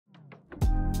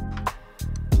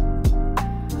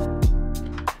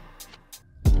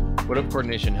What up,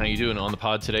 Coordination? How you doing? On the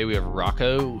pod today, we have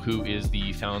Rocco, who is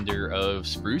the founder of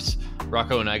Spruce.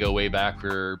 Rocco and I go way back.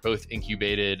 We're both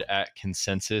incubated at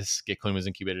Consensus. Gitcoin was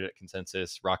incubated at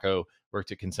Consensus. Rocco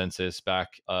worked at Consensus back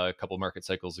a couple market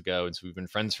cycles ago, and so we've been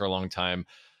friends for a long time.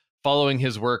 Following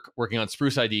his work, working on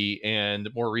Spruce ID, and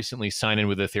more recently, Sign In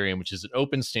with Ethereum, which is an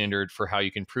open standard for how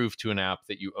you can prove to an app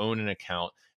that you own an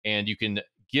account, and you can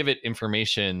give it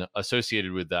information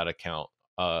associated with that account.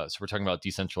 So we're talking about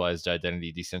decentralized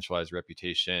identity, decentralized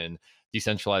reputation,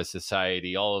 decentralized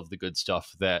society, all of the good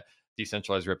stuff that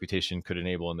decentralized reputation could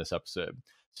enable in this episode.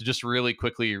 So just really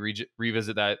quickly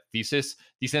revisit that thesis.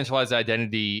 Decentralized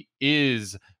identity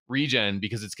is Regen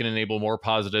because it's going to enable more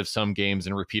positive sum games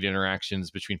and repeat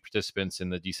interactions between participants in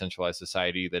the decentralized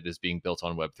society that is being built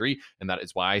on Web3. And that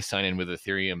is why Sign In with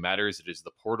Ethereum matters. It is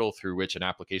the portal through which an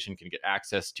application can get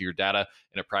access to your data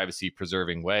in a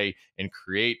privacy-preserving way and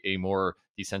create a more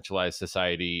decentralized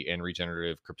society and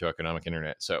regenerative crypto-economic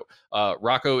internet. So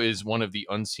Rocco is one of the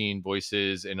unseen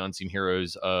voices and unseen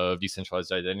heroes of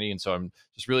decentralized identity. And so I'm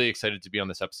just really excited to be on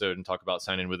this episode and talk about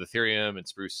Sign In with Ethereum and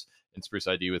Spruce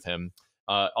ID with him.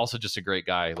 Also just a great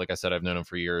guy. Like I said, I've known him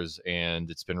for years, and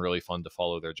it's been really fun to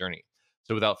follow their journey.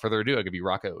 So without further ado, I give you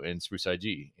Rocco and Spruce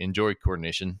IG. Enjoy,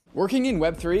 Coordination. Working in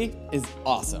Web3 is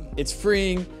awesome. It's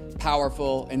freeing,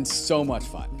 powerful, and so much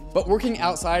fun. But working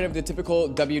outside of the typical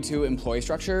W-2 employee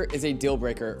structure is a deal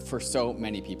breaker for so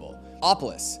many people.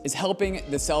 OPOLIS is helping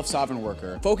the self-sovereign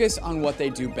worker focus on what they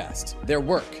do best, their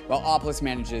work, while OPOLIS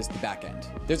manages the back end.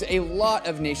 There's a lot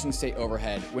of nation-state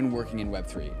overhead when working in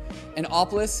Web3, and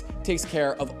OPOLIS takes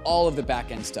care of all of the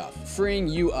back end stuff, freeing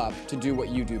you up to do what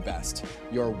you do best,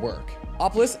 your work.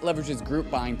 OPOLIS leverages group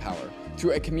buying power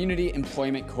through a community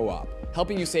employment co-op,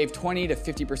 helping you save 20 to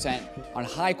 50% on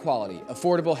high-quality,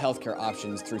 affordable healthcare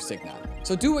options through Cigna.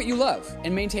 So do what you love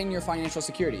and maintain your financial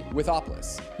security with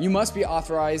OPOLIS. You must be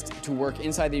authorized to work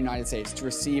inside the United States to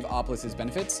receive OPOLIS's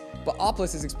benefits, but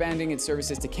OPOLIS is expanding its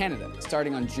services to Canada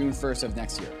starting on June 1st of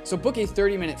next year. So book a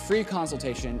 30-minute free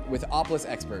consultation with OPOLIS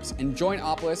experts and join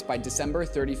OPOLIS by December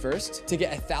 31st to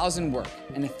get 1,000 work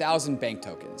and 1,000 bank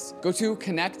tokens. Go to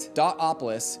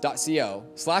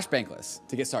connect.opolis.co/bankless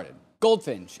to get started.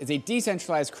 GOLDFINCH is a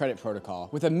decentralized credit protocol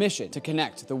with a mission to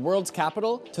connect the world's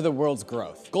capital to the world's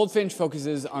growth. GOLDFINCH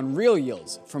focuses on real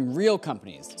yields from real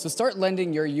companies, so start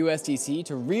lending your USDC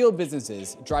to real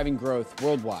businesses driving growth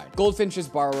worldwide. GOLDFINCH's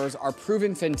borrowers are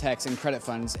proven fintechs and credit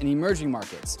funds in emerging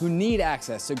markets who need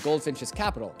access to GOLDFINCH's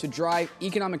capital to drive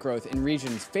economic growth in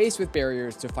regions faced with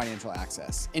barriers to financial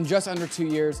access. In just under 2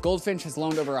 years, GOLDFINCH has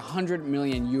loaned over 100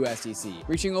 million USDC,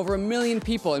 reaching over 1 million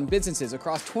people and businesses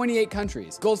across 28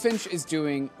 countries. GOLDFINCH is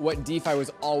doing what DeFi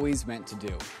was always meant to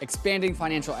do, expanding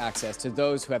financial access to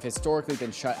those who have historically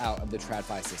been shut out of the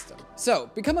TradFi system. So,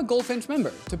 become a GOLDFINCH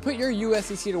member to put your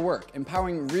USDC to work,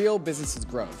 empowering real businesses'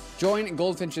 growth. Join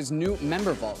GOLDFINCH's new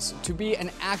member vaults to be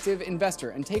an active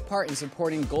investor and take part in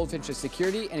supporting GOLDFINCH's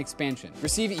security and expansion.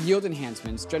 Receive yield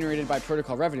enhancements generated by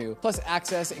protocol revenue, plus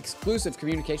access exclusive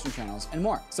communication channels and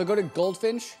more. So go to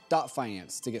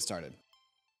goldfinch.finance to get started.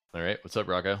 All right. What's up,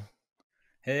 Rocco?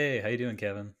 Hey, how you doing,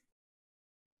 Kevin?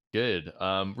 Good.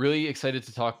 Really excited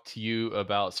to talk to you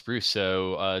about Spruce.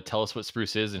 So tell us what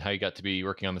Spruce is and how you got to be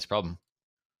working on this problem.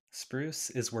 Spruce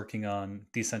is working on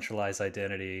decentralized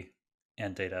identity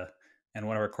and data. And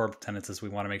one of our core tenets is we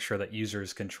want to make sure that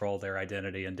users control their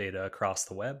identity and data across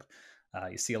the web.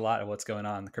 You see a lot of what's going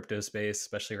on in the crypto space,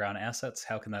 especially around assets.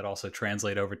 How can that also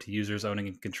translate over to users owning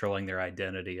and controlling their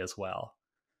identity as well?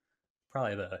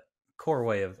 Probably the core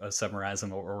way of summarizing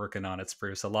what we're working on at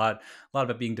Spruce. A lot of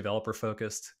it being developer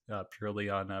focused, purely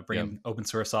on bringing open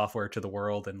source software to the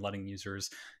world and letting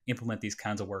users implement these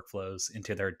kinds of workflows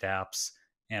into their dApps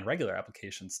and regular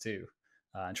applications too,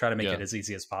 and try to make it as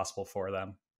easy as possible for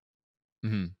them.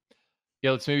 Mm-hmm. Yeah,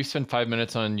 let's maybe spend 5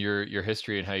 minutes on your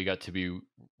history and how you got to be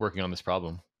working on this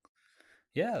problem.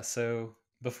 Yeah, so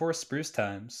before Spruce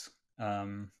times,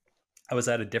 I was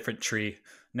at a different tree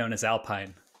known as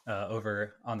Alpine,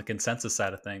 over on the Consensus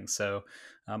side of things. So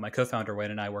my co-founder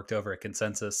Wayne and I worked over at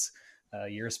Consensus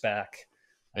years back.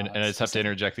 And I just have to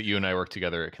interject that you and I worked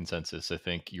together at Consensus. I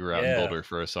think you were out in Boulder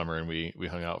for a summer, and we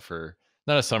hung out for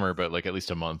not a summer, but like at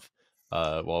least a month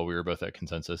while we were both at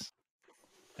Consensus.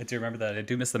 I do remember that. I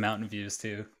do miss the mountain views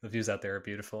too. The views out there are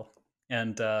beautiful.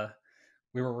 And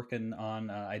we were working on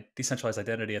decentralized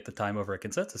identity at the time over at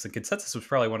Consensus. And Consensus was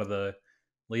probably one of the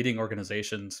leading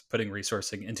organizations putting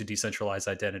resourcing into decentralized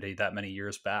identity that many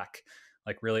years back,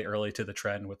 like really early to the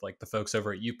trend with like the folks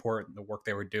over at Uport and the work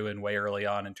they were doing way early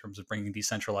on in terms of bringing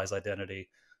decentralized identity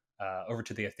over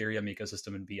to the Ethereum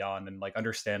ecosystem and beyond, and like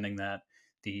understanding that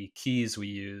the keys we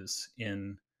use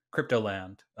in crypto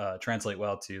land translate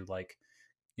well to like,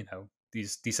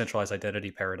 these decentralized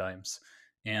identity paradigms.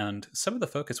 And some of the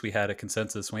focus we had at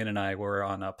Consensus, Wayne and I, were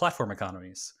on platform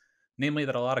economies, namely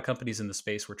that a lot of companies in the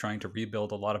space were trying to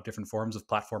rebuild a lot of different forms of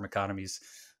platform economies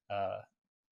uh,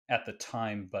 at the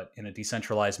time, but in a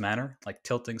decentralized manner, like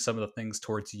tilting some of the things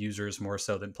towards users more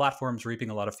so than platforms, reaping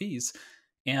a lot of fees.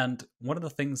 And one of the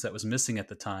things that was missing at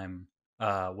the time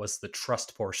was the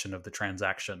trust portion of the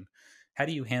transaction. How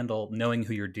do you handle knowing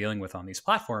who you're dealing with on these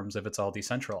platforms if it's all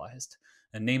decentralized?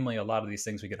 And namely, a lot of these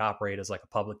things we could operate as like a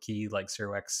public key, like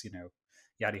 0x,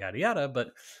 yada, yada, yada.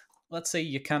 But let's say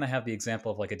you kind of have the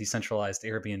example of like a decentralized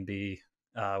Airbnb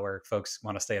where folks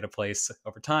want to stay at a place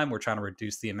over time. We're trying to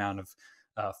reduce the amount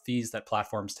of fees that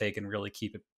platforms take and really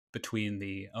keep it between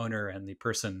the owner and the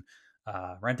person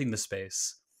renting the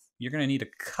space. You're going to need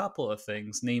a couple of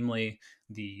things, namely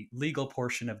the legal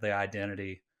portion of the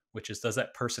identity, which is, does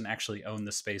that person actually own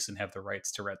the space and have the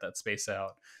rights to rent that space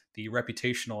out? The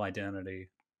reputational identity,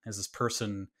 has this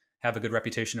person have a good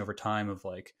reputation over time of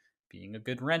like being a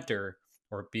good renter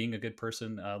or being a good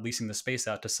person leasing the space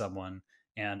out to someone,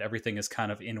 and everything is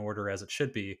kind of in order as it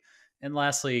should be. And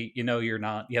lastly, you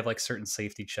have like certain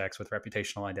safety checks with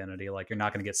reputational identity, like you're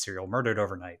not going to get serial murdered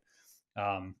overnight.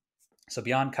 Um, so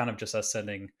beyond kind of just us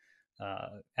sending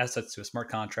assets to a smart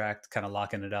contract, kind of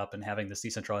locking it up and having this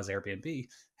decentralized Airbnb,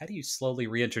 how do you slowly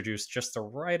reintroduce just the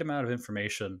right amount of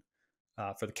information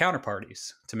for the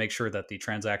counterparties to make sure that the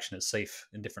transaction is safe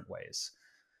in different ways?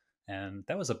 And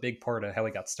that was a big part of how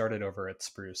we got started over at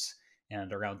Spruce.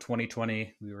 And around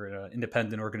 2020, we were an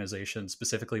independent organization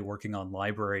specifically working on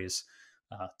libraries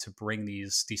to bring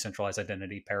these decentralized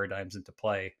identity paradigms into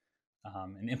play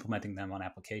and implementing them on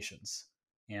applications.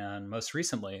 And most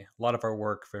recently, a lot of our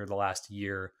work for the last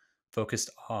year focused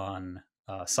on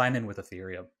sign in with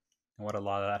Ethereum. And what a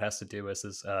lot of that has to do is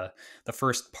the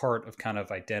first part of kind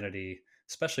of identity,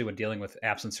 especially when dealing with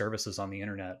apps and services on the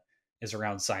internet, is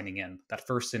around signing in. That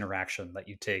first interaction that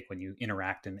you take when you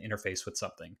interact and interface with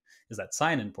something is that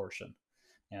sign in portion.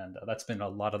 And that's been a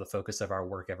lot of the focus of our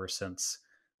work ever since.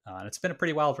 And it's been a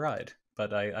pretty wild ride,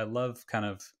 but I love kind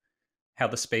of how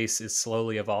the space is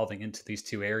slowly evolving into these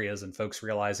two areas, and folks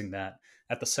realizing that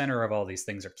at the center of all these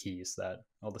things are keys, that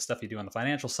all the stuff you do on the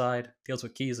financial side deals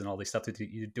with keys, and all the stuff that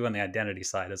you do on the identity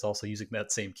side is also using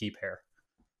that same key pair.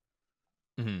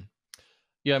 Mm-hmm.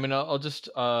 Yeah, I mean, I'll just,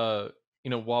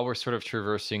 while we're sort of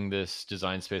traversing this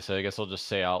design space, I guess I'll just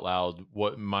say out loud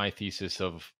what my thesis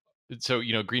of, so,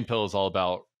 GreenPill is all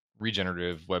about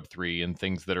regenerative Web3 and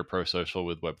things that are pro-social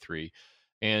with Web3.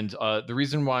 And the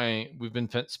reason why we've been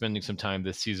spending some time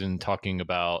this season talking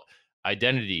about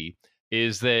identity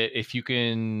is that if you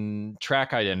can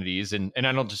track identities, and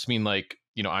I don't just mean like,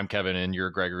 I'm Kevin and you're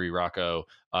Gregory Rocco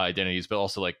identities, but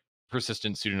also like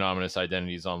persistent pseudonymous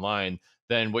identities online,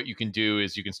 then what you can do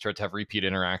is you can start to have repeat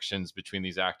interactions between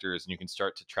these actors, and you can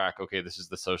start to track, okay, this is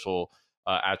the social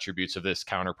attributes of this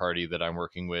counterparty that I'm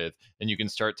working with. And you can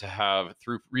start to have,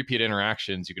 through repeat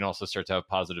interactions, you can also start to have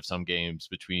positive sum games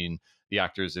between the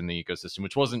actors in the ecosystem,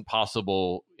 which wasn't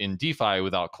possible in DeFi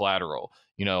without collateral.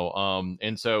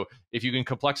 And so if you can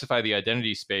complexify the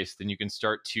identity space, then you can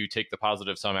start to take the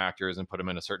positive sum actors and put them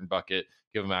in a certain bucket,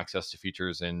 give them access to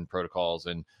features and protocols.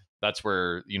 And that's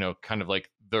where, kind of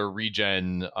like the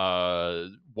regen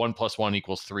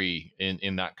 1+1 = 3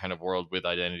 in that kind of world with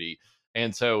identity.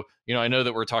 And so, I know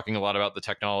that we're talking a lot about the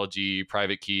technology,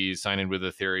 private keys, sign in with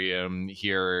Ethereum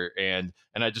here, and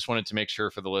I just wanted to make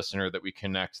sure for the listener that we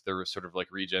connect the sort of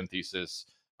like regen thesis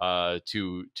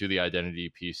to the identity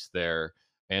piece there.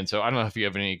 And so, I don't know if you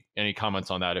have any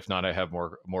comments on that. If not, I have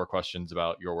more questions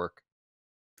about your work.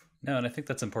 No, and I think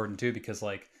that's important too, because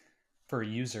like for a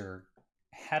user,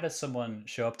 how does someone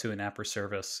show up to an app or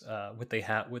service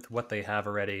with what they have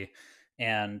already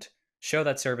and show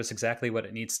that service exactly what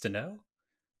it needs to know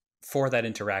for that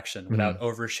interaction without Mm-hmm.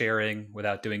 oversharing,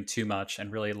 without doing too much,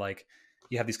 and really like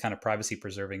you have these kind of privacy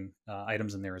preserving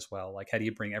items in there as well. Like how do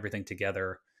you bring everything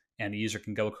together and the user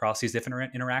can go across these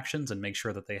different interactions and make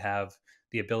sure that they have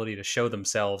the ability to show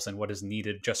themselves and what is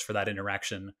needed just for that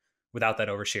interaction without that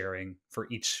oversharing for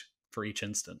each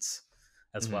instance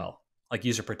as Mm-hmm. well, like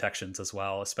user protections as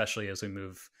well, especially as we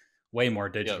move way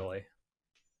more Yeah. digitally.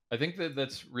 I think that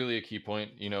that's really a key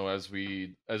point, as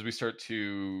we start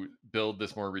to build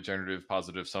this more regenerative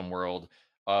positive sum world,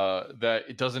 that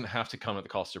it doesn't have to come at the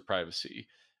cost of privacy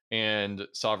and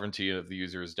sovereignty of the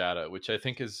user's data, which I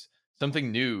think is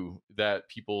something new that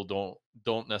people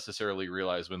don't necessarily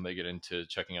realize when they get into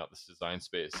checking out this design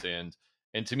space. And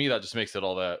to me, that just makes it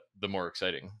all that the more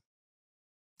exciting.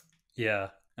 Yeah,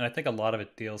 and I think a lot of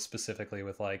it deals specifically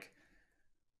with like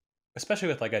especially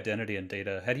with like identity and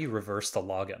data, how do you reverse the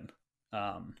login?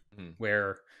 Mhm.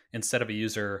 Where instead of a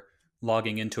user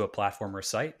logging into a platform or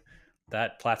site,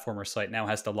 that platform or site now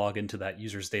has to log into that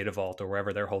user's data vault or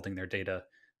wherever they're holding their data,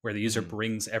 where the user Mhm.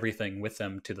 brings everything with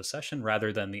them to the session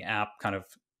rather than the app kind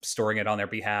of storing it on their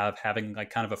behalf, having like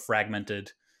kind of a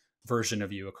fragmented version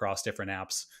of you across different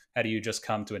apps. How do you just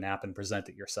come to an app and present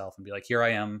it yourself and be like, here I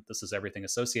am, this is everything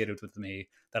associated with me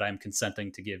that I'm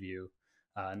consenting to give you,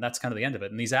 and that's kind of the end of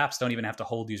it. And these apps don't even have to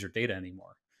hold user data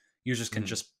anymore. Users can Mhm.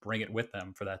 just bring it with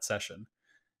them for that session.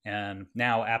 And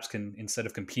now apps can, instead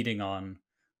of competing on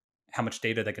how much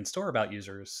data they can store about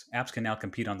users, apps can now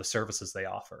compete on the services they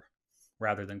offer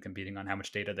rather than competing on how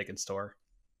much data they can store.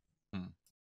 Mhm.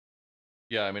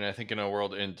 Yeah, I mean, I think in a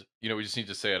world, and we just need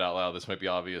to say it out loud. This might be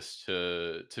obvious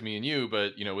to me and you,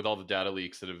 but with all the data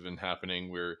leaks that have been happening,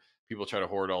 where people try to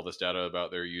hoard all this data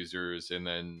about their users, and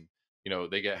then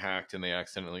they get hacked and they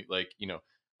accidentally, I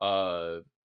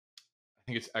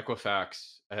think it's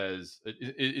Equifax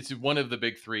it's one of the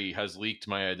big three has leaked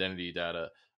my identity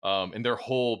data. And their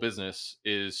whole business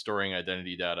is storing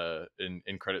identity data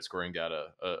and credit scoring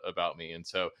data about me. And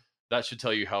so that should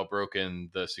tell you how broken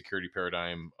the security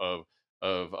paradigm of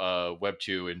Web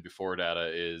 2 and before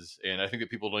data is. And I think that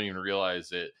people don't even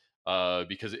realize it,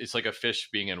 because it's like a fish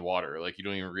being in water. Like, you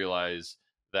don't even realize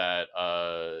that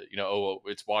oh,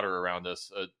 it's water around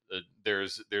us.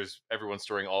 There's everyone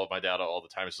storing all of my data all the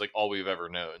time. It's like all we've ever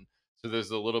known. So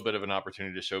there's a little bit of an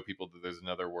opportunity to show people that there's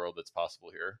another world that's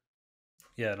possible here.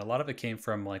 Yeah, and a lot of it came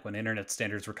from like when internet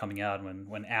standards were coming out,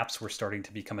 when apps were starting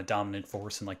to become a dominant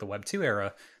force in like the Web 2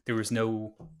 era, there was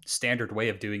no standard way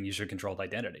of doing user controlled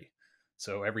identity.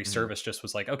 So every Mhm. service just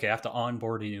was like, okay, I have to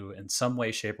onboard you in some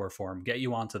way, shape, or form, get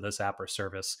you onto this app or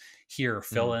service. Here,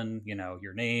 fill Mhm. in,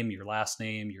 your name, your last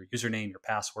name, your username, your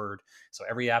password. So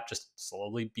every app just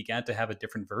slowly began to have a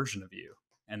different version of you.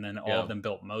 And then all of Yeah. them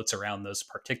built moats around those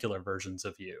particular versions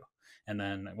of you. And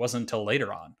then it wasn't until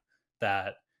later on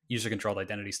that user controlled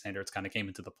identity standards kind of came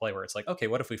into the play where it's like, okay,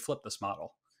 what if we flip this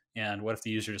model? And what if the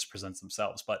user just presents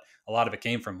themselves? But a lot of it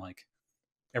came from like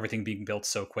everything being built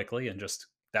so quickly and just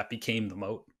that became the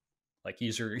moat. Like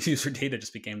user data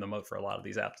just became the moat for a lot of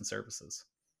these apps and services.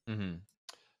 Mhm.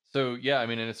 So yeah, I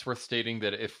mean, and it's worth stating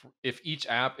that if each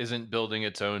app isn't building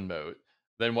its own moat,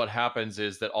 then what happens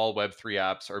is that all Web3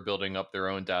 apps are building up their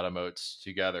own data moats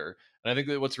together. And I think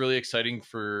that what's really exciting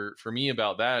for me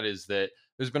about that is that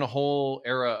there's been a whole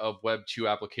era of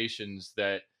Web2 applications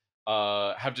that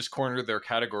have just cornered their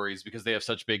categories because they have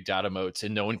such big data moats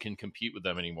and no one can compete with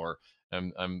them anymore.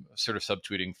 I'm sort of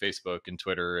subtweeting Facebook and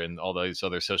Twitter and all those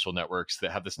other social networks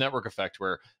that have this network effect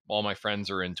where all my friends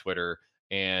are in Twitter,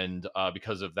 and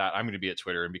because of that I'm going to be at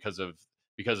Twitter, and because of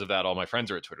that all my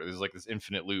friends are at Twitter. There's like this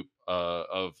infinite loop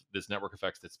of this network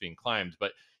effects that's being climbed.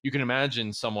 But you can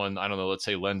imagine someone, I don't know, let's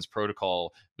say Lens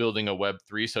Protocol, building a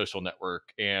Web3 social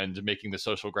network and making the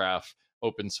social graph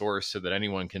open source so that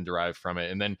anyone can derive from it,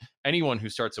 and then anyone who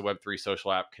starts a Web3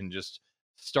 social app can just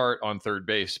start on third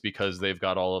base because they've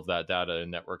got all of that data and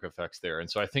network effects there.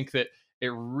 And so I think that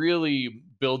it really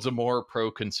builds a more pro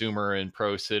consumer and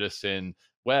pro citizen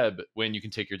web when you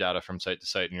can take your data from site to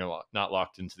site and you're not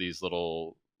locked into these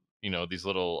little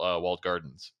walled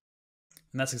gardens.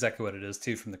 And that's exactly what it is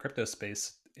too from the crypto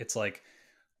space. It's like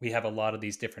we have a lot of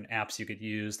these different apps you could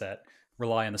use that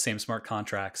rely on the same smart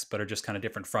contracts, but are just kind of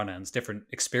different front ends, different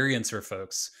experiencer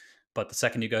folks. But the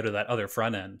second you go to that other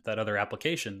front end, that other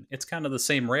application, it's kind of the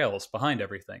same rails behind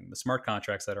everything. The smart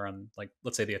contracts that are on, like,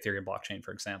 let's say the Ethereum blockchain,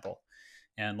 for example.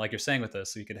 And like you're saying with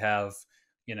this, you could have,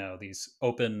 these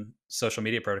open social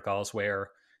media protocols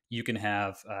where you can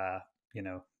have,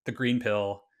 the green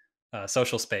pill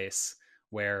social space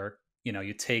where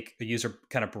you take the user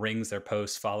kind of brings their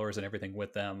posts, followers, and everything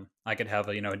with them. I could have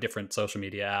a different social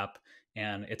media app,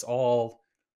 and it's all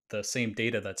the same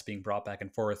data that's being brought back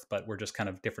and forth, but we're just kind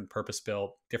of different purpose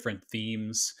built, different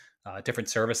themes, different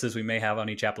services we may have on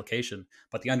each application,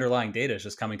 but the underlying data is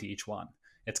just coming to each one.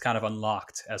 It's kind of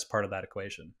unlocked as part of that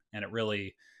equation, and it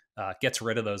really gets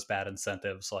rid of those bad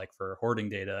incentives like for hoarding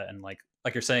data. And like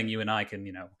you're saying, you and I can,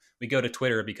 we go to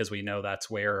Twitter because we know that's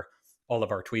where all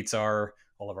of our tweets are,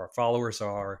 all of our followers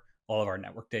are, all of our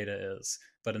network data is.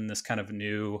 But in this kind of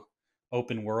new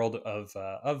open world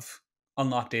of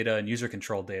unlocked data and user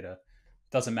controlled data,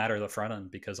 it doesn't matter the front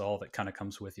end because all of it kind of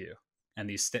comes with you. And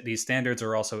these standards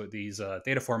are also these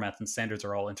data formats and standards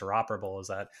are all interoperable. Is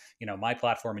that my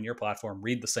platform and your platform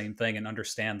read the same thing and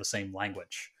understand the same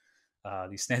language.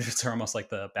 These standards are almost like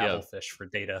the Yeah. Babel fish for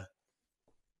data.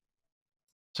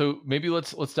 So maybe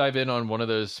let's dive in on one of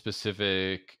those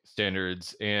specific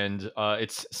standards, and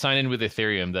it's sign in with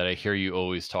Ethereum that I hear you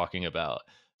always talking about.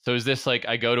 So is this like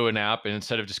I go to an app and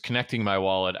instead of just connecting my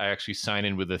wallet, I actually sign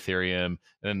in with Ethereum and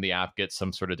then the app gets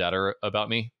some sort of data about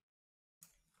me?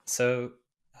 So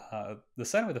the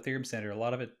sign with Ethereum standard, a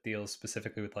lot of it deals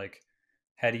specifically with like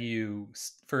how do you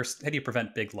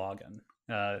prevent big login?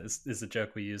 Is a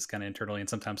joke we use kind of internally and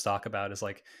sometimes talk about is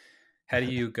like how do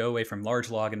you go away from large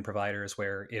login providers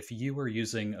where if you were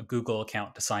using a Google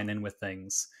account to sign in with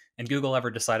things and Google ever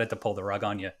decided to pull the rug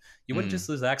on you, you wouldn't Mm, just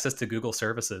lose access to Google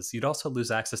services. You'd also lose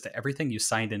access to everything you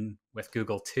signed in with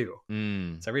Google too.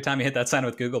 mm, So every time you hit that sign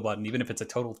with Google button, even if it's a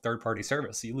total third-party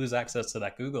service, you lose access to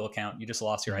that Google account. You just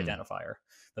lost your mhm, identifier,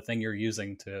 the thing you're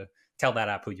using to tell that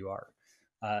app who you are.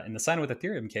 In the sign with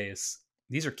Ethereum case,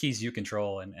 these are keys you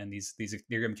control, and these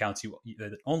Ethereum accounts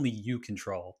that only you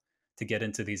control to get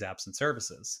into these apps and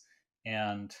services.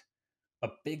 And a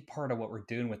big part of what we're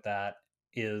doing with that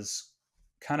is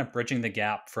kind of bridging the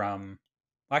gap from,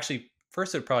 well, actually,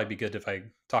 first, it'd probably be good if I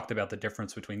talked about the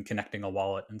difference between connecting a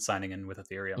wallet and signing in with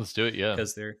Ethereum, let's do it. Yeah.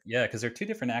 because they're two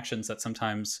different actions that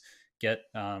sometimes get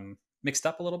mixed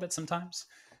up a little bit sometimes.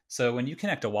 So when you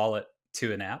connect a wallet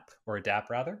to an app or a DApp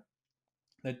rather,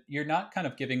 that you're not kind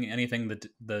of giving anything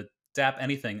the DApp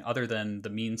anything other than the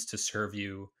means to serve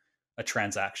you a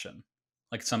transaction,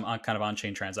 like some kind of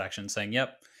on-chain transaction saying,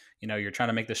 "Yep, you're trying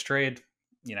to make this trade.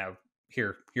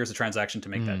 Here's a transaction to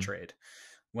make that Mhm. trade."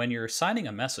 When you're signing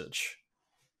a message,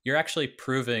 you're actually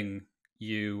proving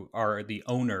you are the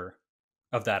owner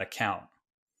of that account.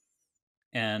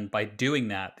 And by doing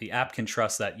that, the app can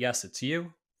trust that, yes, it's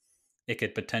you. It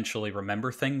could potentially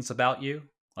remember things about you,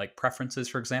 like preferences,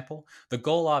 for example. The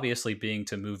goal, obviously, being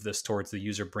to move this towards the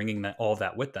user bringing all of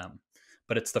that with them.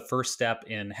 But it's the first step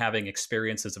in having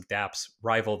experiences of dApps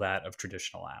rival that of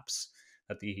traditional apps.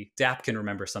 That the dApp can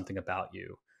remember something about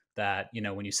you. That,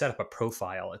 when you set up a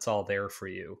profile, it's all there for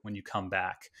you when you come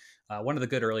back. One of the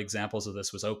good early examples of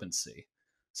this was OpenSea.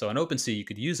 So on OpenSea, you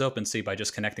could use OpenSea by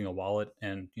just connecting a wallet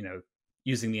and,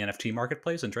 using the NFT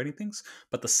marketplace and trading things.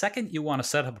 But the second you want to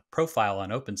set up a profile on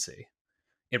OpenSea,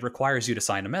 it requires you to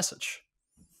sign a message.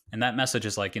 And that message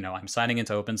is like, I'm signing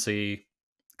into OpenSea, a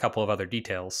couple of other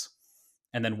details.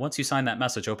 And then once you sign that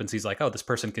message, OpenSea's like, oh, this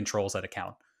person controls that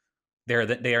account.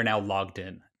 They are now logged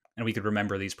in. And we could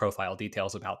remember these profile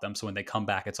details about them. So when they come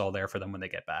back, it's all there for them when they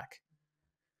get back.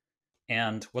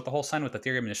 And what the whole Sign with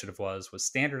Ethereum initiative was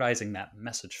standardizing that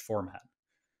message format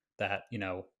that,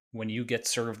 when you get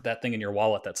served that thing in your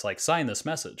wallet that's like, sign this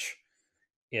message,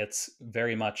 it's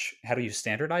very much how do you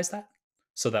standardize that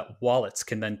so that wallets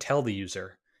can then tell the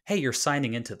user, hey, you're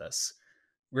signing into this,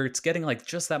 where it's getting like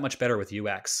just that much better with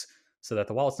UX so that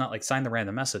the wallet's not like sign the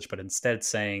random message, but instead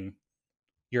saying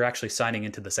you're actually signing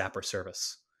into this app or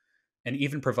service. And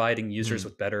even providing users Mhm.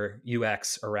 with better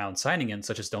UX around signing in,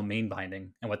 such as domain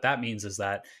binding. And what that means is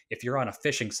that if you're on a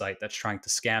phishing site that's trying to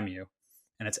scam you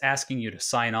and it's asking you to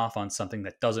sign off on something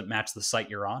that doesn't match the site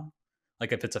you're on,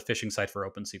 like if it's a phishing site for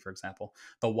OpenSea, for example,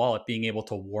 the wallet being able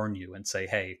to warn you and say,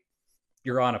 hey,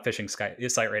 you're on a phishing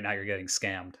site right now, you're getting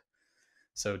scammed.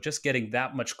 So just getting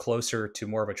that much closer to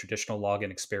more of a traditional login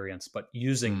experience, but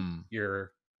using Mm.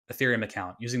 your Ethereum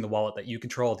account, using the wallet that you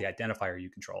control, the identifier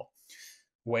you control.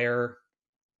 Where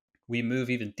we move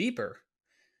even deeper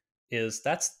is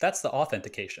that's the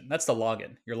authentication. That's the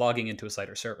login. You're logging into a site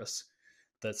or service.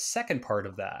 The second part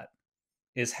of that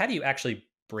is how do you actually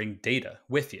bring data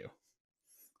with you?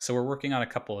 So we're working on a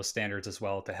couple of standards as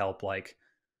well to help like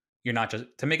you're not just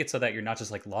to make it so that you're not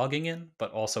just like logging in,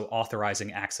 but also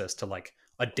authorizing access to like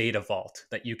a data vault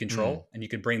that you Mm. control and you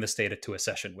can bring this data to a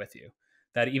session with you.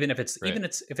 That Right.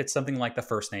 if it's something like the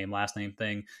first name, last name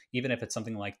thing, even if it's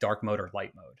something like dark mode or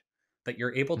light mode, that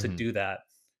you're able to Mhm. do that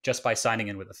just by signing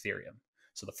in with Ethereum.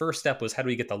 So the first step was how do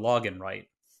we get the login right?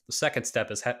 The second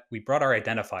step is we brought our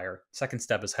identifier. Second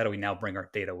step is how do we now bring our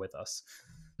data with us?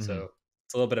 Mhm. So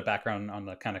it's a little bit of background on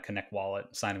the kind of Connect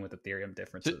wallet signing with Ethereum So,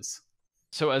 differences.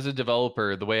 so as a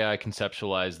developer, the way I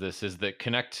conceptualize this is that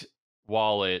Connect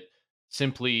Wallet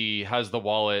simply has the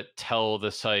wallet tell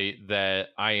the site that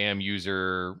I am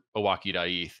user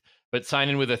owaki.eth. But sign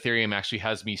in with Ethereum actually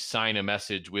has me sign a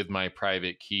message with my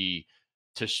private key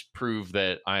to prove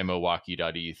that I'm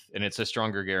owaki.eth. And it's a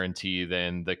stronger guarantee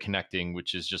than the connecting,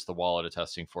 which is just the wallet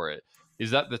attesting for it.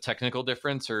 Is that the technical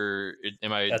difference, or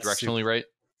am I That's directionally super right?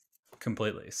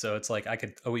 completely. So it's like I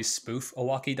could always spoof a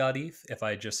walkie.eth if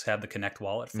I just have the Connect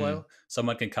wallet Mm, flow.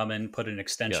 Someone can come in, put an yeah.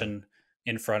 extension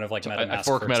in front of like So I MetaMask,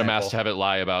 fork for MetaMask to example. have it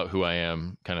lie about who I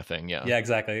am, kind of thing. Yeah. Yeah,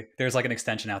 exactly. There's like an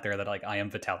extension out there that like I am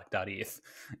Vitalik.eth.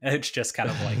 And it's just kind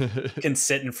of like can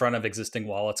sit in front of existing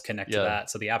wallets, connect to Yeah.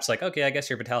 that. So the app's like, okay, I guess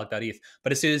you're Vitalik.eth.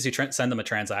 But as soon as you send them a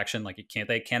transaction, like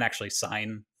they can't actually sign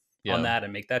on Yeah. that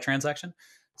and make that transaction.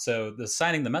 So the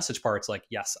signing the message part's like,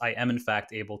 yes, I am in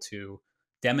fact able to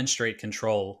demonstrate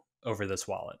control over this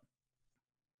wallet.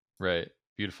 Right.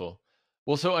 Beautiful.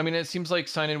 Well, so I mean, it seems like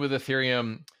sign in with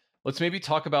Ethereum. Let's maybe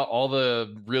talk about all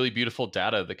the really beautiful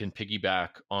data that can piggyback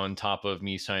on top of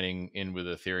me signing in with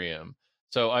Ethereum.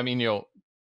 So, I mean,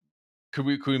 could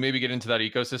we maybe get into that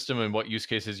ecosystem and what use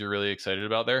cases you're really excited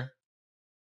about there?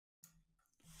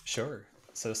 Sure.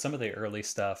 So some of the early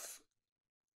stuff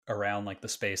around like the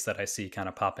space that I see kind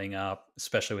of popping up,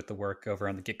 especially with the work over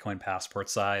on the Gitcoin Passport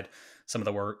side, some of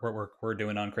the work we're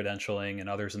doing on credentialing and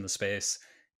others in the space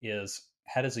is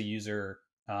how does a user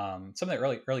some of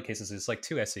the early cases is like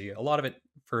two I see a lot of it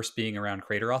first being around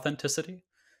creator authenticity.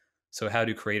 So how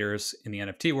do creators in the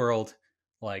NFT world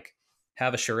like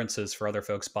have assurances for other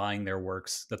folks buying their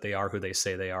works that they are who they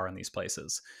say they are in these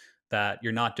places? That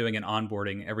you're not doing an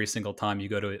onboarding every single time you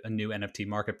go to a new NFT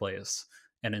marketplace,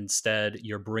 and instead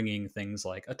you're bringing things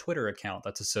like a Twitter account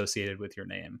that's associated with your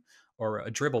name, or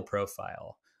a Dribble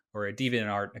profile, or a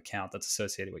DeviantArt account that's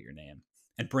associated with your name,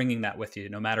 and bringing that with you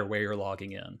no matter where you're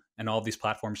logging in. And all of these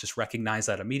platforms just recognize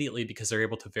that immediately because they're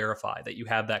able to verify that you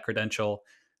have that credential,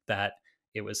 that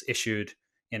it was issued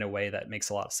in a way that makes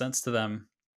a lot of sense to them,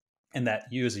 and that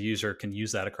you as a user can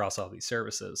use that across all these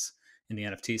services in the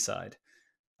NFT side.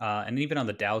 And even on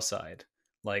the DAO side,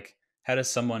 like how does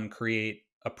someone create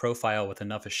a profile with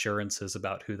enough assurances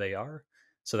about who they are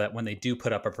so that when they do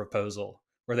put up a proposal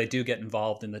or they do get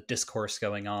involved in the discourse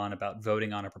going on about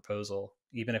voting on a proposal,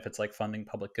 even if it's like funding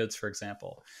public goods, for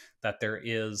example, that there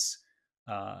is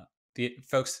the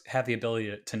folks have the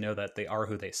ability to know that they are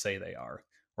who they say they are,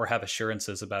 or have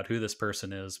assurances about who this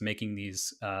person is making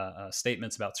these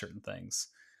statements about certain things,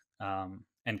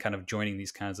 and kind of joining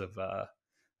these kinds of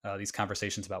these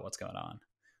conversations about what's going on,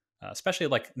 especially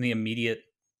like in the immediate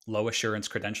low assurance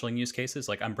credentialing use cases.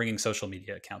 Like I'm bringing social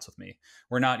media accounts with me.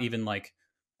 We're not even like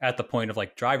at the point of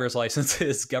like driver's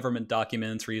licenses, government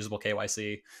documents, reusable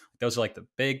KYC. Those are like the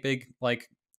big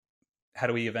like how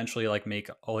do we eventually like make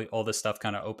all this stuff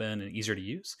kind of open and easier to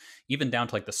use, even down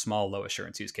to like the small low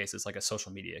assurance use cases like a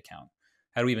social media account.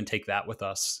 How do we even take that with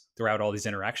us throughout all these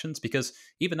interactions? Because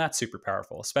even that's super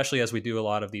powerful, especially as we do a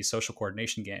lot of these social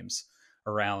coordination games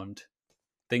around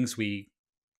things we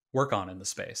work on in the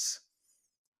space,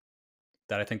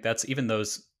 that I think that's even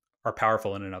those are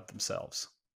powerful in and of themselves.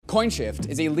 COINSHIFT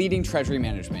is a leading treasury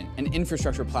management and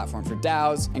infrastructure platform for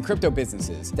DAOs and crypto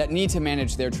businesses that need to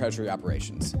manage their treasury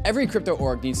operations. Every crypto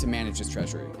org needs to manage its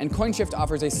treasury, and COINSHIFT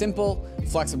offers a simple,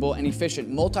 flexible, and efficient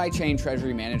multi-chain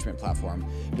treasury management platform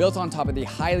built on top of the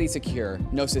highly secure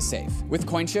Gnosis Safe. With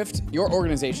COINSHIFT, your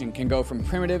organization can go from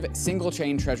primitive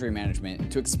single-chain treasury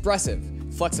management to expressive,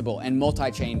 flexible, and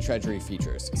multi-chain treasury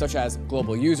features, such as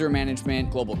global user management,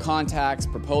 global contacts,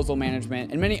 proposal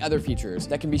management, and many other features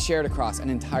that can be shared across an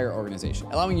entire organization,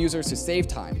 allowing users to save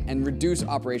time and reduce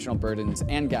operational burdens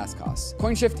and gas costs.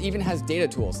 COINSHIFT even has data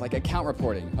tools like account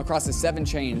reporting across the 7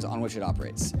 chains on which it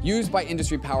operates. Used by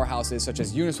industry powerhouses such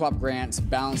as Uniswap Grants,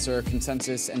 Balancer,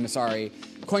 Consensus, and Masari,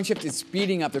 COINSHIFT is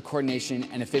speeding up the coordination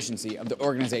and efficiency of the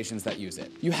organizations that use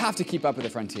it. You have to keep up with the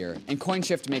frontier, and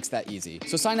COINSHIFT makes that easy.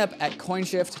 So sign up at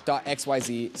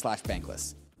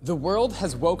coinshift.xyz/bankless. The world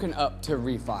has woken up to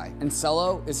refi, and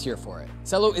CELO is here for it.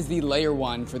 CELO is the layer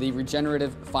 1 for the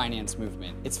regenerative finance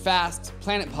movement. It's fast,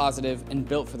 planet positive, and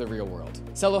built for the real world.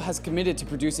 CELO has committed to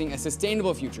producing a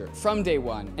sustainable future from day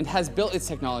one and has built its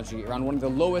technology around one of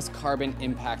the lowest carbon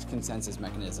impact consensus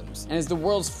mechanisms, and is the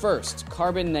world's first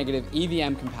carbon negative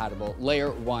EVM compatible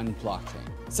layer 1 blockchain.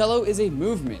 CELO is a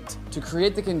movement to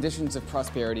create the conditions of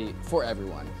prosperity for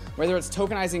everyone, whether it's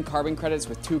tokenizing carbon credits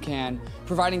with Toucan,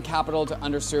 providing capital to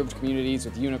underserved communities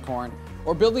with Unicorn,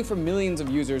 or building for millions of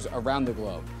users around the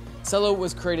globe. CELO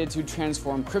was created to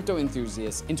transform crypto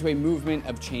enthusiasts into a movement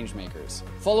of changemakers.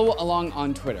 Follow along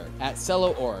on Twitter at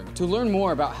CELO.org to learn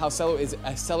more about how CELO is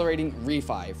accelerating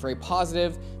refi for a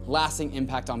positive, lasting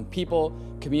impact on people,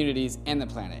 communities, and the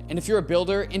planet. And if you're a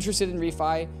builder interested in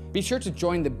refi, be sure to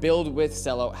join the Build with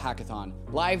CELO hackathon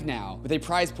live now with a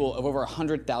prize pool of over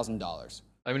 $100,000.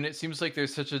 I mean, it seems like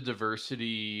there's such a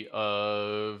diversity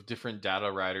of different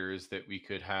data writers that we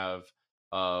could have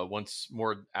once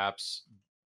more apps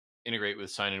integrate with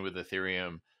sign in with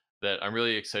Ethereum, that I'm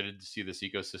really excited to see this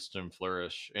ecosystem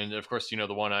flourish. And of course,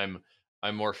 the one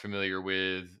I'm more familiar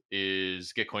with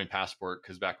is Gitcoin Passport,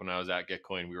 because back when I was at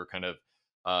Gitcoin, we were kind of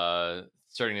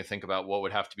starting to think about what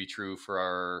would have to be true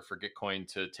for Gitcoin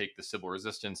to take the Sybil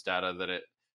resistance data that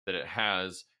it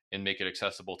has and make it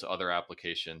accessible to other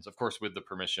applications. Of course, with the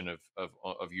permission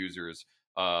of users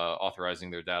authorizing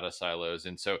their data silos.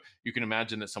 And so you can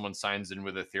imagine that someone signs in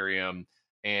with Ethereum,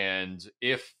 and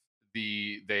if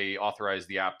they authorize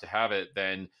the app to have it,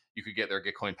 then you could get their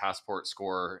Gitcoin passport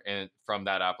score and from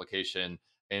that application.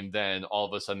 And then all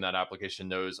of a sudden that application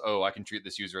knows, oh, I can treat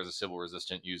this user as a Sybil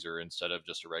resistant user instead of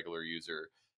just a regular user.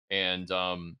 And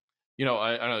I don't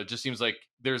know, it just seems like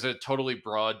there's a totally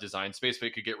broad design space, but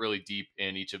it could get really deep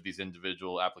in each of these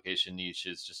individual application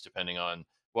niches, just depending on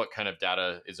what kind of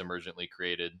data is emergently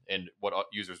created and what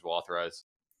users will authorize.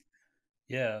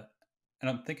 Yeah. And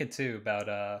I'm thinking too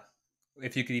about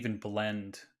if you could even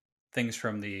blend things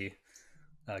from the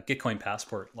Gitcoin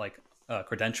passport, like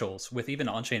credentials, with even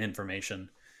on-chain information.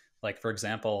 Like, for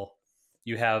example,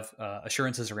 you have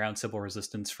assurances around Sybil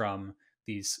resistance from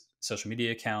these social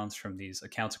media accounts, from these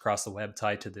accounts across the web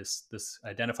tied to this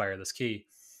identifier, this key.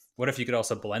 What if you could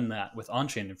also blend that with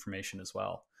on-chain information as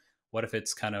well? What if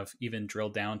it's kind of even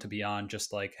drilled down to beyond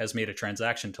just like has made a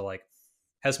transaction to like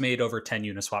has made over 10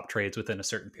 Uniswap trades within a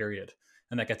certain period,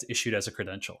 and that gets issued as a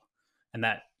credential. And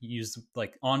that used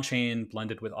like on-chain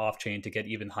blended with off-chain to get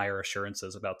even higher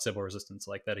assurances about Sybil resistance,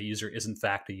 like that a user is in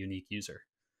fact a unique user.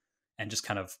 And just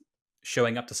kind of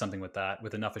showing up to something with that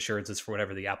with enough assurances for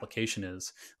whatever the application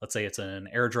is. Let's say it's an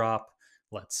airdrop.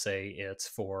 Let's say it's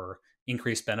for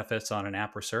increased benefits on an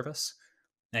app or service.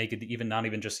 Now you could even not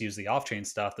even just use the off-chain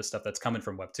stuff, the stuff that's coming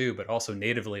from Web 2, but also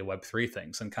natively Web 3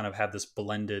 things, and kind of have this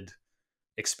blended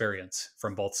experience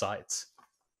from both sides.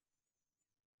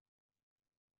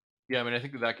 Yeah, I mean, I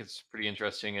think that gets pretty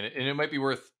interesting, and it might be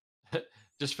worth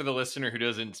just for the listener who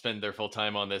doesn't spend their full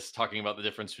time on this, talking about the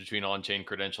difference between on-chain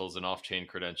credentials and off-chain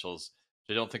credentials,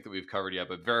 which I don't think that we've covered yet.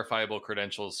 But verifiable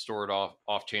credentials stored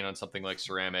off-chain on something like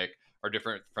Ceramic are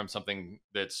different from something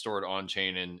that's stored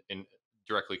on-chain and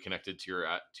directly connected to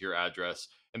your address.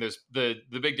 And there's the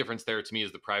big difference there to me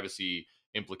is the privacy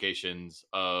implications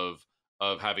of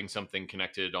having something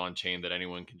connected on chain that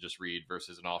anyone can just read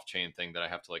versus an off chain thing that I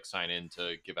have to like sign in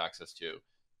to give access to.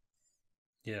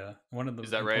 Yeah, one of the is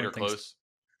that right or close?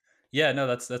 Yeah, no,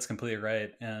 that's completely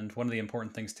right. And one of the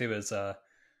important things too is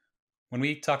when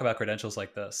we talk about credentials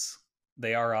like this,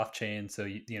 they are off chain, so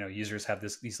users have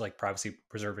these like privacy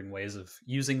preserving ways of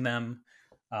using them.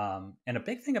 And a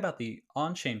big thing about the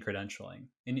on chain credentialing,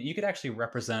 and you could actually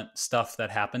represent stuff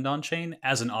that happened on chain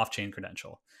as an off chain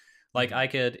credential. Like I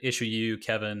could issue you,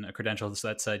 Kevin, a credential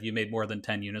that said you made more than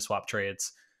 10 Uniswap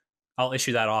trades. I'll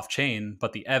issue that off chain,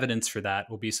 but the evidence for that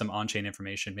will be some on chain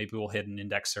information. Maybe we'll hit an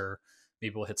indexer,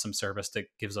 maybe we'll hit some service that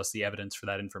gives us the evidence for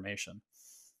that information.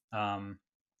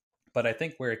 But I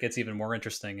think where it gets even more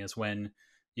interesting is when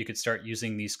you could start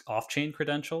using these off chain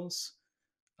credentials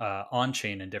on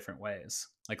chain in different ways.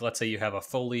 Like, let's say you have a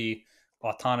fully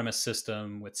autonomous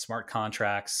system with smart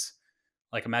contracts.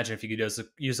 Like, imagine if you could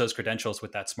use those credentials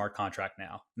with that smart contract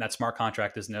now. And that smart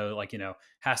contract is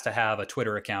has to have a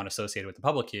Twitter account associated with the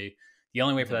public key. The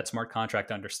only way for that smart contract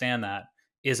to understand that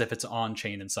is if it's on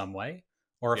chain in some way,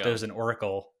 or if there's an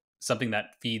oracle, something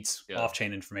that feeds off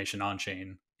chain information on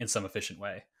chain in some efficient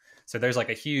way. So there's like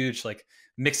a huge like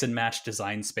mix and match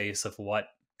design space of what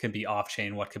can be off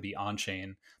chain, what could be on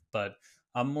chain. But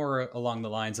I'm more along the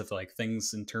lines of like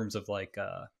things in terms of like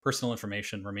personal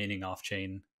information remaining off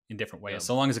chain in different ways,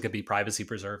 so long as it could be privacy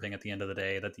preserving at the end of the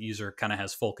day, that the user kind of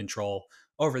has full control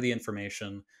over the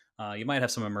information. You might have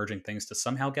some emerging things to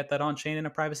somehow get that on chain in a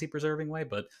privacy preserving way,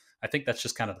 but I think that's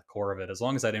just kind of the core of it. As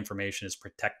long as that information is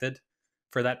protected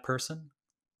for that person,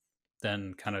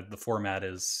 then kind of the format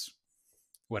is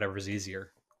whatever's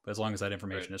easier, but as long as that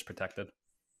information is protected.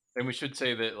 And we should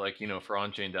say that, like, for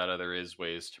on-chain data, there is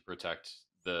ways to protect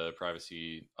the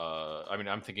privacy. I mean,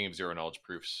 I'm thinking of zero knowledge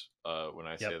proofs when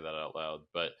I say that out loud.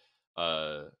 But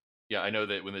I know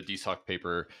that when the DSOC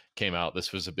paper came out,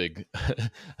 this was a big,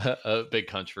 a big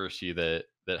controversy that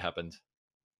happened.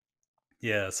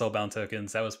 Yeah, soulbound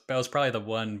tokens. That was probably the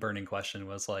one burning question.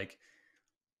 Was like,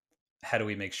 how do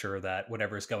we make sure that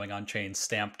whatever is going on chain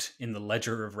stamped in the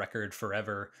ledger of record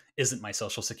forever isn't my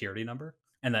social security number,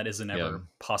 and that isn't ever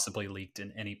possibly leaked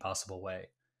in any possible way?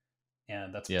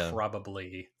 And that's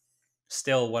probably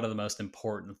still one of the most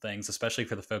important things, especially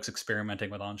for the folks experimenting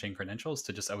with on-chain credentials,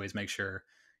 to just always make sure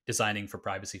designing for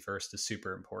privacy first is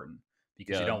super important,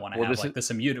 because you don't want to have this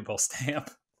immutable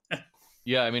stamp.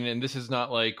 Yeah, I mean, and this is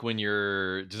not like when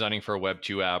you're designing for a Web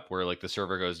 2 app where like the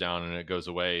server goes down and it goes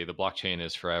away. The blockchain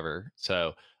is forever.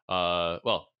 So, depends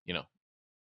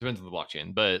on the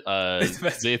blockchain, but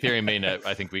the Ethereum mainnet,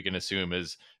 I think we can assume,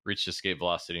 has reached escape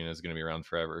velocity and is going to be around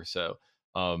forever. So,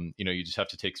 you just have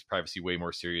to take privacy way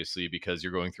more seriously, because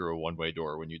you're going through a one-way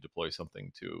door when you deploy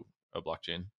something to a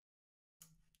blockchain.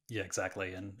 Yeah,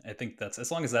 exactly. And I think that's,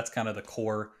 as long as that's kind of the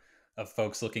core of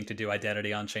folks looking to do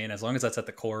identity on chain, as long as that's at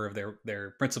the core of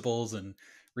their principles and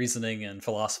reasoning and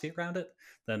philosophy around it,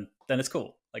 then it's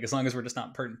cool. Like as long as we're just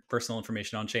not personal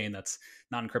information on chain that's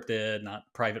not encrypted, not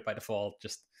private by default,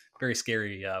 just very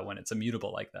scary when it's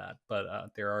immutable like that. But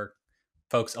there are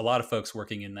a lot of folks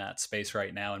working in that space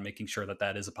right now and making sure that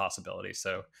that is a possibility.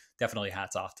 So definitely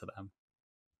hats off to them.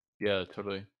 Yeah,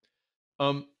 totally.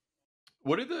 Um,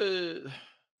 what are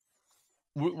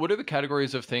what are the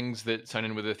categories of things that sign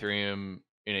in with Ethereum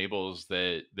enables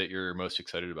that you're most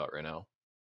excited about right now?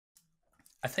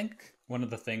 I think one of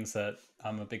the things that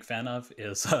I'm a big fan of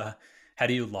is how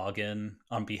do you log in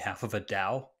on behalf of a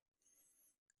DAO?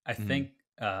 I Hmm. think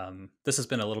this has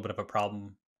been a little bit of a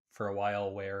problem for a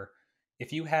while where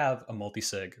if you have a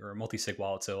multi-sig or a multi-sig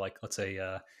wallet, so like let's say,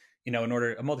 in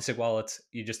order a multi-sig wallet,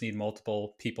 you just need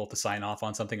multiple people to sign off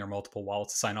on something or multiple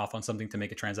wallets to sign off on something to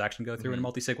make a transaction go through in a Hmm.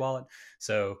 multi-sig wallet.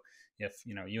 So if,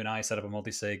 you and I set up a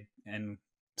multi-sig and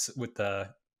with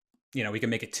the, we can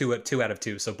make it two out of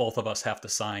two. So both of us have to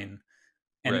sign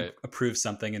and Right. approve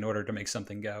something in order to make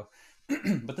something go.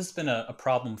 But this has been a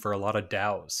problem for a lot of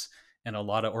DAOs and a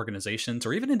lot of organizations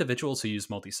or even individuals who use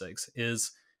multisigs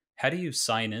is how do you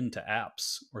sign into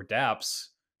apps or dApps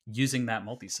using that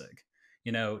multisig?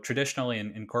 Traditionally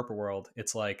in corporate world,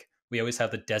 it's like we always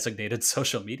have the designated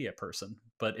social media person,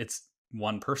 but it's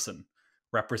one person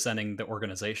representing the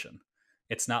organization.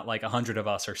 It's not like 100 of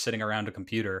us are sitting around a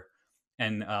computer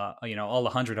and all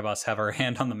 100 of us have our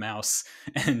hand on the mouse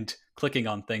and clicking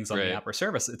on things on the Right. app or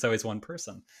service. It's always one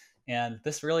person, and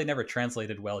this really never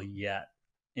translated well yet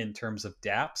in terms of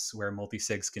dApps where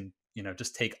multisigs can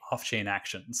just take off-chain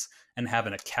actions and have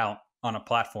an account on a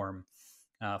platform.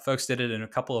 Folks did it in a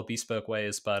couple of bespoke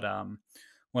ways, but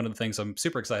one of the things I'm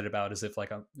super excited about is if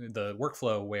the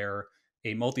workflow where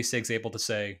a multisig is able to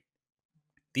say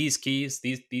these keys,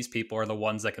 these people are the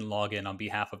ones that can log in on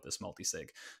behalf of this multisig.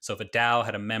 So if a DAO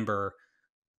had a member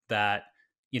that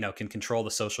can control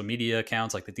the social media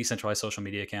accounts, like the decentralized social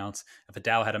media accounts, if a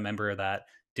DAO had a member that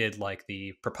did like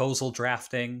the proposal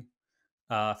drafting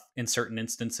in certain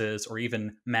instances, or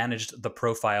even managed the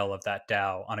profile of that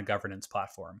DAO on a governance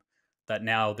platform, that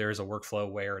now there's a workflow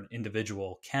where an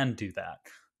individual can do that.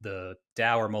 The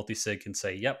DAO or multisig can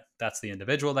say, yep, that's the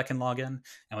individual that can log in.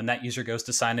 And when that user goes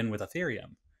to sign in with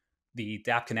Ethereum, the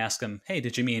DApp can ask them, hey,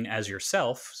 did you mean as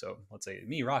yourself? So let's say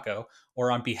me, Rocco,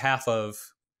 or on behalf of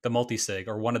the multisig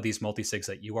or one of these multisigs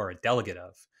that you are a delegate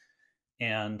of.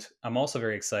 And I'm also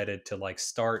very excited to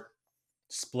start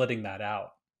splitting that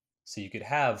out. So you could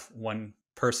have one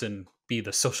person be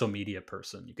the social media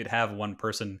person. You could have one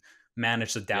person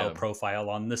manage the DAO Yeah. profile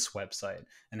on this website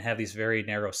and have these very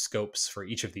narrow scopes for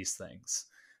each of these things.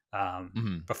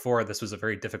 Hmm. Before, this was a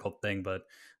very difficult thing, but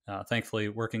thankfully,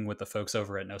 working with the folks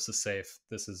over at Gnosis Safe,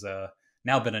 this has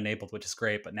now been enabled, which is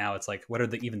great. But now it's like, what are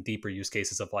the even deeper use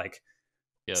cases of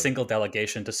Yeah. single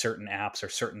delegation to certain apps or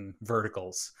certain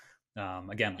verticals?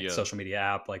 Again, like the Yeah. social media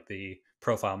app, like the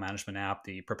profile management app,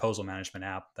 the proposal management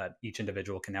app, that each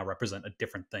individual can now represent a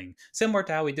different thing, similar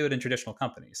to how we do it in traditional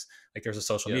companies. Like there's a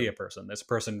social Yeah. media person, there's a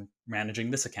person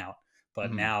managing this account, but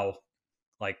Hmm. now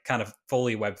kind of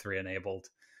fully Web3 enabled,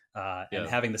 and Yeah.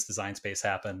 having this design space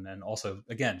happen, and also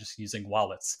again just using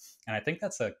wallets. And I think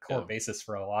that's a core Yeah. basis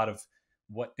for a lot of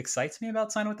what excites me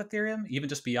about sign with Ethereum, even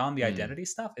just beyond the Mm. identity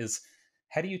stuff, is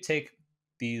how do you take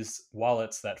these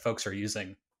wallets that folks are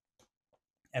using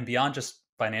and beyond just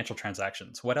financial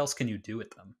transactions, what else can you do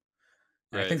with them?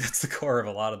 And I Right. think that's the core of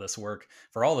a lot of this work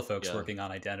for all the folks Yeah. working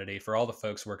on identity, for all the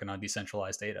folks working on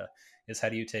decentralized data, is how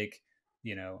do you take,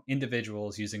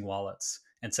 individuals using wallets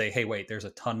and say, hey, wait, there's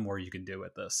a ton more you can do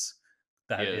with this.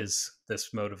 That Yeah. is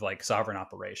this mode of sovereign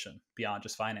operation beyond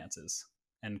just finances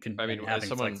I and mean, as having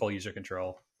someone, full user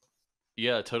control.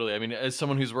 yeah, totally. I mean, as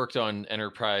someone who's worked on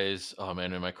enterprise, oh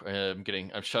man,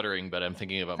 I'm shuddering, but I'm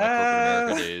thinking about my corporate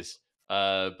America Ah, days.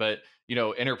 But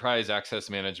enterprise access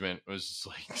management was just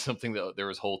like something that there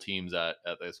was whole teams at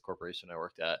this corporation I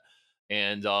worked at,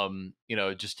 and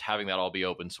just having that all be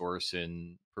open source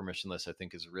and permissionless, I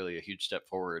think is really a huge step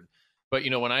forward. But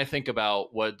when I think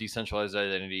about what decentralized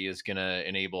identity is going to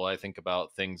enable, I think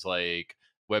about things like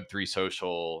Web3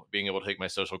 social, being able to take my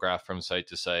social graph from site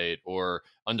to site, or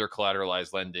under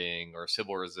collateralized lending or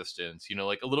Sybil resistance,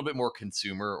 like a little bit more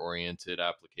consumer oriented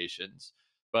applications.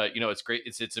 But it's great.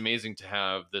 It's amazing to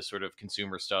have the sort of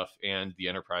consumer stuff and the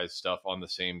enterprise stuff on the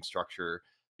same structure,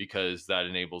 because that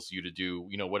enables you to do,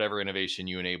 whatever innovation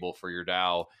you enable for your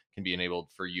DAO can be enabled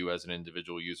for you as an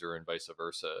individual user and vice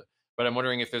versa. But I'm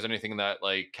wondering if there's anything in that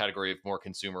like category of more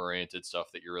consumer oriented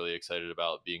stuff that you're really excited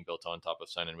about being built on top of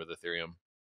sign in with Ethereum.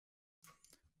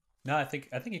 no, I think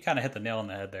you kind of hit the nail on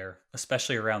the head there,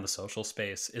 especially around the social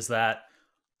space. Is that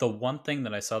the one thing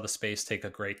that I saw the space take a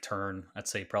great turn, I'd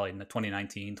say probably in the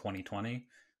 2019, 2020,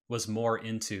 was more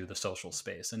into the social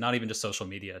space, and not even just social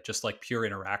media, just like pure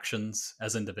interactions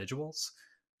as individuals,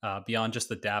 beyond just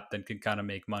the dApp that can kind of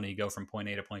make money go from point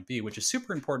A to point B, which is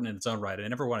super important in its own right. I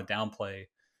never want to downplay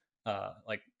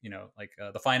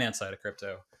the finance side of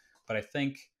crypto, but I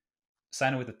think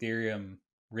signing with Ethereum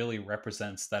really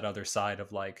represents that other side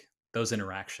of like those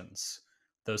interactions,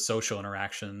 those social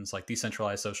interactions, like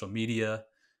decentralized social media,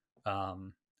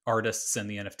 artists in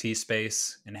the NFT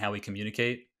space, and how we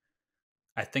communicate.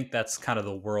 I think that's kind of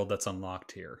the world that's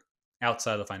unlocked here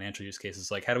outside of the financial use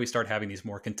cases. Like, how do we start having these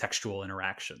more contextual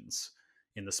interactions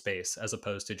in the space as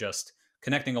opposed to just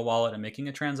connecting a wallet and making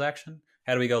a transaction?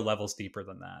 How do we go levels deeper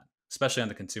than that, especially on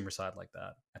the consumer side like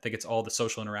that? I think it's all the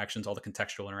social interactions, all the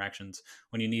contextual interactions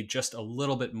when you need just a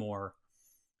little bit more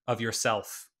of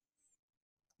yourself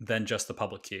than just the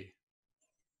public key,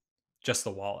 just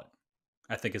the wallet,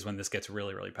 I think is when this gets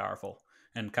really, really powerful.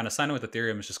 And kind of signing with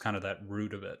Ethereum is just kind of that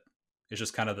root of it. It's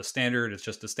just kind of the standard. It's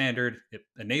just a standard. It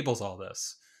enables all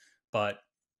this. But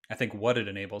I think what it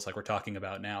enables, like we're talking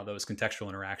about now, those contextual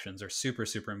interactions are super,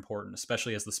 super important,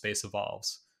 especially as the space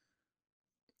evolves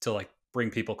to like bring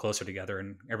people closer together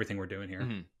and everything we're doing here.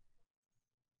 Mm-hmm.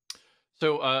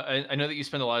 So I know that you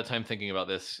spend a lot of time thinking about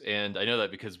this, and I know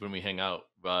that because when we hang out,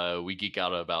 we geek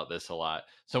out about this a lot.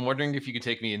 So I'm wondering if you could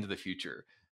take me into the future.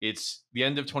 It's the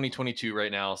end of 2022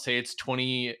 right now. Say it's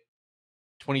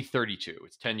 2032.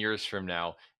 It's 10 years from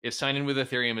now. If sign-in with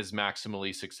Ethereum is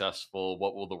maximally successful,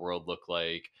 what will the world look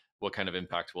like? What kind of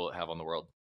impact will it have on the world?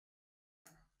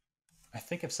 I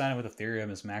think if signing with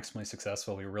Ethereum is maximally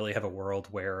successful, we really have a world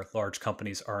where large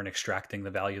companies aren't extracting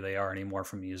the value they are anymore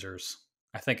from users.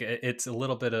 I think it's a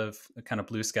little bit of kind of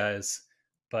blue skies,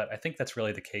 but I think that's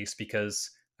really the case because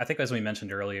I think, as we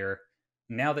mentioned earlier,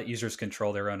 now that users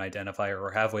control their own identifier or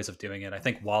have ways of doing it, I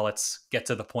think wallets get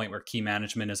to the point where key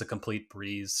management is a complete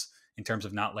breeze in terms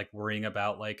of not like worrying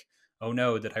about like, oh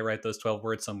no, did I write those 12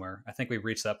 words somewhere? I think we've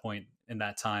reached that point in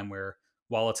that time where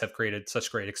wallets have created such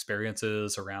great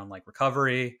experiences around like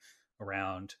recovery,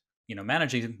 around,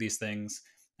 managing these things.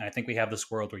 And I think we have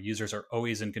this world where users are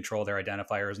always in control of their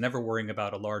identifiers, never worrying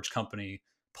about a large company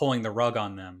pulling the rug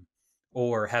on them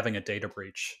or having a data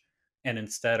breach, and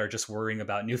instead are just worrying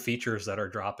about new features that are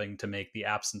dropping to make the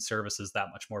apps and services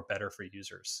that much more better for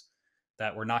users.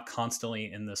 That we're not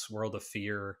constantly in this world of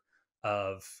fear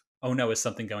of, oh no, is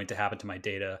something going to happen to my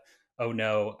data? Oh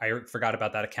no, I forgot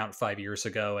about that account 5 years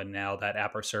ago and now that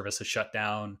app or service is shut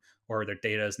down or their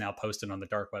data is now posted on the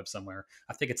dark web somewhere.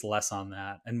 I think it's less on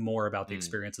that and more about the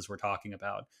experiences we're talking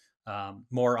about.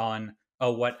 More on,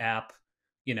 oh, what app,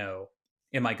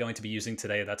 am I going to be using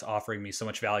today that's offering me so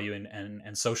much value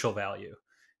and social value?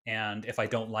 And if I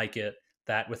don't like it,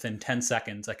 that within 10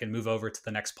 seconds, I can move over to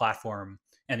the next platform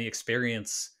and the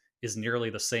experience is nearly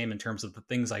the same in terms of the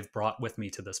things I've brought with me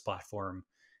to this platform.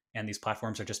 And these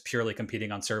platforms are just purely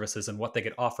competing on services and what they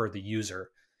could offer the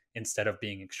user instead of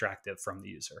being extractive from the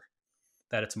user.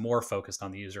 That it's more focused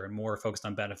on the user and more focused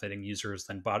on benefiting users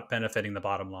than benefiting the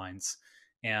bottom lines.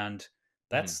 And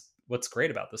that's what's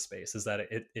great about this space is that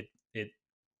it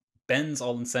bends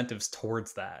all incentives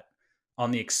towards that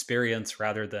on the experience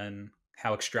rather than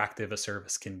how extractive a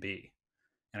service can be.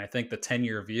 And I think the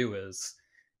 10-year view is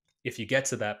if you get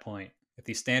to that point, if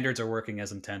these standards are working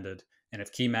as intended, and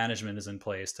if key management is in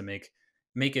place to make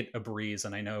it a breeze,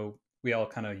 and I know we all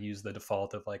kind of use the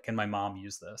default of like, can my mom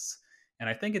use this? And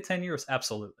I think in 10 years,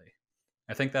 absolutely.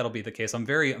 I think that'll be the case. I'm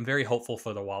very hopeful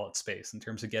for the wallet space in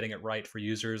terms of getting it right for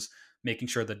users, making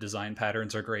sure the design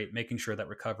patterns are great, making sure that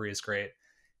recovery is great.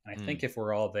 And I think if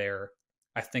we're all there,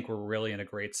 I think we're really in a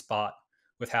great spot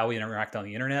with how we interact on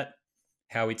the internet,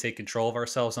 how we take control of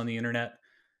ourselves on the internet,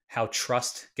 how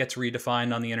trust gets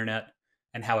redefined on the internet,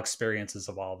 and how experiences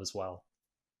evolve as well.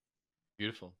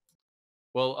 Beautiful.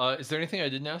 Well, is there anything I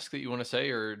didn't ask that you want to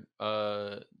say, or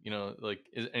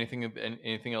is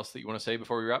anything else that you want to say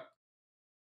before we wrap?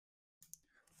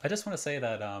 I just want to say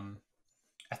that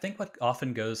I think what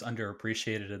often goes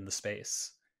underappreciated in the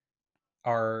space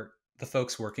are the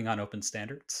folks working on open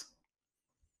standards.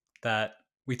 That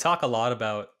we talk a lot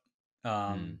about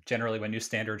generally when new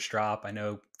standards drop. I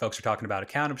know folks are talking about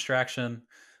account abstraction.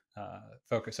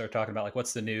 Folks are talking about like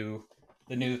what's the new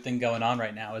thing going on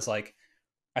right now is like,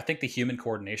 I think the human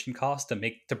coordination cost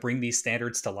to bring these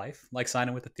standards to life, like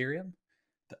signing with Ethereum,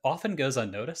 that often goes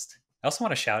unnoticed. I also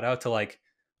want to shout out to like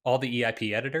all the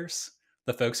EIP editors,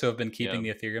 the folks who have been keeping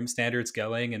the Ethereum standards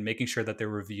going and making sure that they're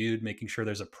reviewed, making sure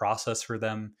there's a process for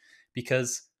them,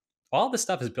 because all this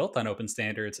stuff is built on open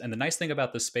standards. And the nice thing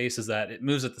about this space is that it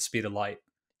moves at the speed of light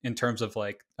in terms of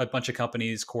like a bunch of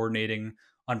companies coordinating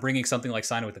on bringing something like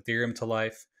signing with Ethereum to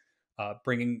life,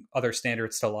 bringing other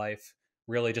standards to life,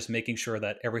 really just making sure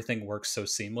that everything works so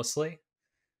seamlessly.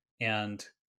 And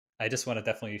I just want to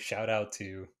definitely shout out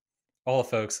to all the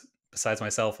folks besides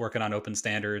myself working on open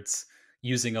standards,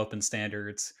 using open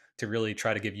standards to really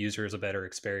try to give users a better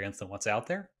experience than what's out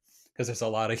there, because there's a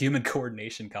lot of human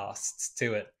coordination costs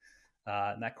to it.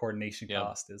 And that coordination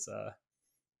cost is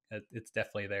it's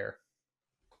definitely there.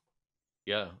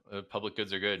 Yeah, public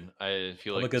goods are good. I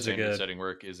feel Public like goods are standard good. setting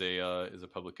work is a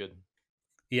public good.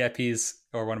 EIPs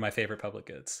are one of my favorite public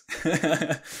goods.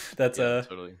 That's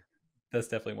Totally. That's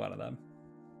definitely one of them.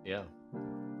 Yeah.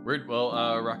 Weird. Well,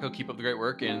 Rocco, keep up the great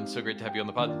work, and so great to have you on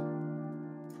the pod.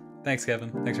 Thanks,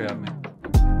 Kevin. Thanks for having me.